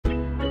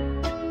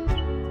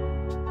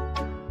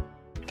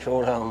Kia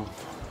ora, I'm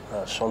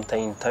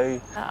Shontaine too.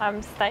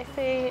 I'm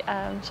Stacey,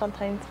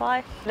 Shontaine's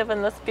wife. I live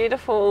in this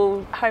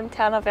beautiful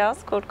hometown of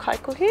ours called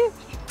Ngāpuhi.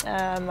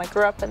 I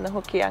grew up in the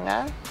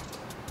Hokianga,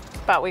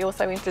 but we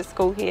also went to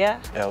school here.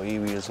 Our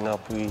iwi is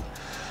Ngāpuhi,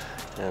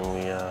 and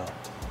we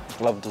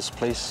love this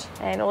place.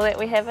 And all that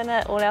we have in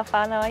it, all our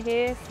whānau are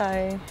here,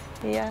 so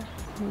yeah.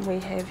 We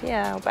have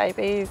our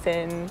babies,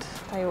 and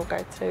they all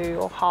go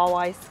to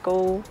Hawaii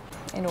school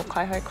and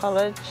Kaiho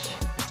College.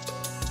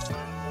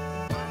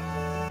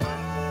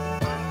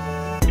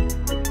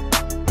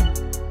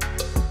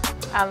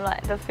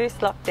 Like the first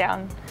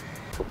lockdown,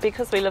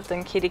 because we lived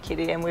in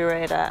Kirikiri and we were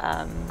at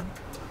a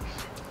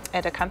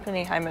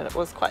company home, and it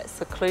was quite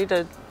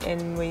secluded,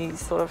 and we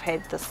sort of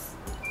had this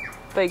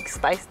big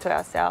space to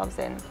ourselves,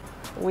 and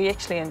we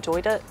actually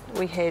enjoyed it.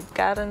 We had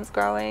gardens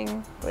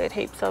growing, we had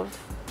heaps of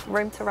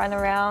room to run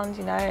around,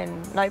 you know,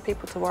 and no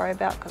people to worry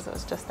about because it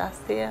was just us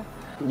there.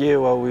 Yeah,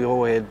 well, we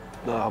all had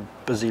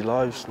busy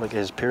lives. Like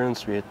as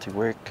parents, we had to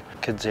work.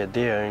 Kids had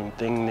their own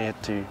thing, they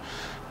had to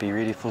be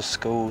ready for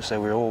school,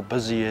 so we're all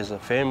busy as a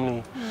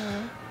family,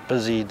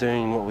 busy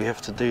doing what we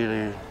have to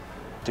do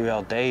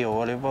our day or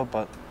whatever,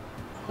 but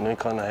you know,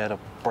 kind of had a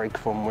break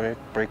from work,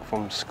 break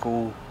from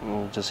school,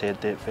 and we just had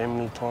that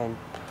family time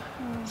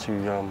to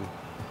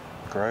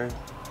grow,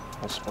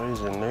 I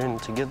suppose, and learn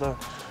together.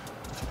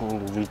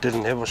 We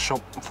didn't have a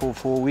shop for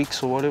 4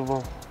 weeks or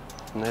whatever.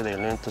 You know, they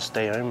learned to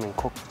stay home and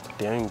cook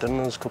their own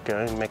dinners, cook their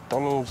own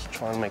McDonald's,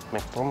 try and make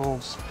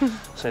McDonald's.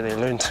 So they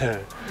learned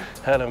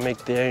how to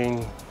make their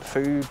own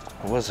food.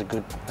 It was a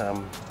good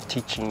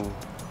teaching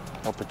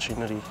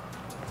opportunity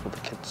for the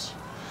kids.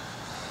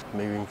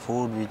 Moving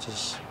forward, we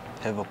just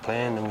have a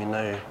plan, and we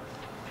know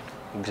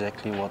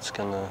exactly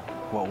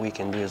what we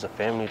can do as a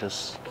family to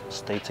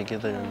stay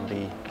together and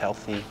be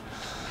healthy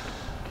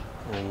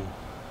and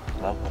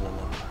love one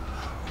another.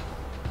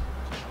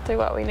 Do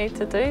what we need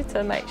to do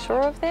to make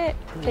sure of that,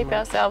 keep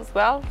ourselves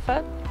well,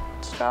 fit,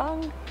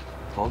 strong.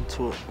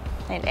 Onto it.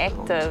 And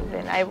active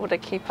and able to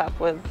keep up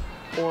with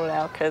all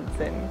our kids,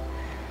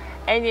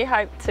 and you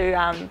hope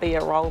to be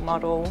a role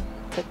model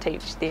to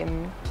teach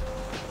them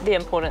the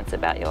importance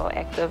about your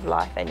active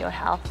life and your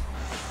health.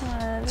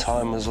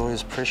 Time is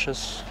always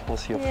precious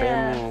with your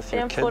family, with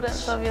your kids. The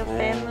importance of your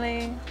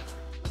family.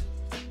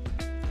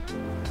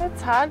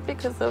 It's hard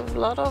because of a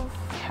lot of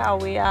how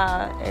we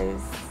are is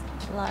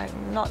like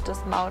not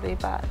just Māori,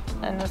 but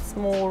in a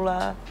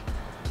smaller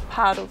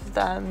part of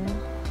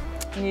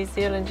New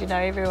Zealand, you know,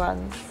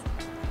 everyone's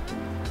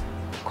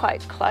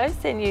quite close,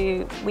 and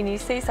when you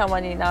see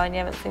someone you know and you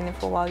haven't seen them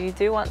for a while, you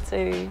do want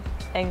to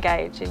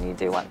engage, and you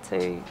do want to,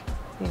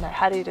 you know,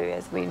 haere-do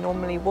as we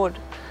normally would.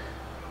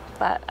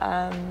 But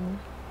I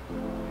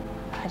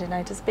don't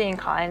know, just being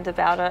kind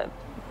about it,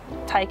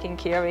 taking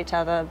care of each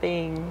other,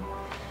 being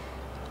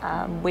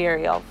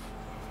wary of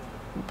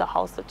the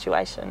whole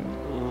situation,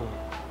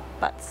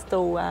 but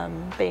still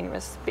being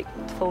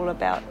respectful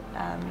about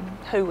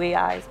who we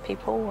are as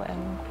people.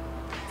 And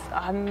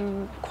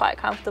I'm quite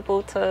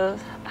comfortable to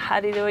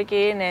haere-do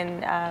again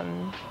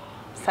and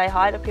say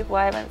hi to people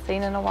I haven't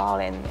seen in a while,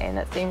 and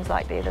it seems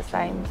like they're the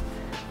same.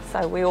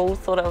 So we all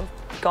sort of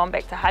gone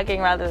back to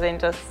hugging rather than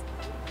just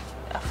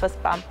a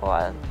fist bump or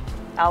an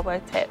elbow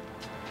tap.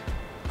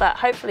 But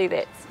hopefully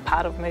that's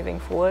part of moving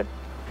forward.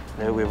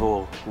 You know, we've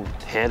all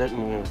had it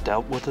and we've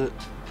dealt with it,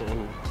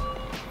 and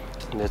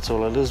that's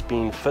all it is,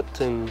 being fit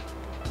and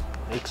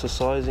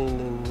exercising,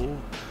 and yeah,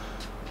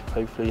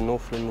 hopefully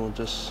Northland will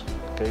just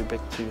go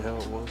back to how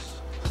it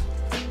was.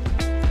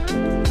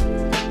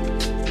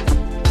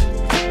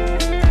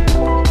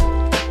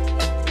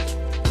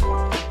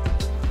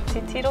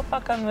 Te tiro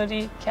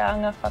whakamuri kia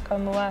anga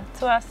whakamua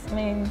to us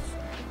means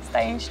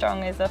staying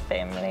strong as a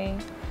family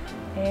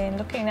and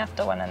looking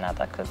after one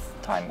another, because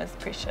time is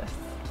precious.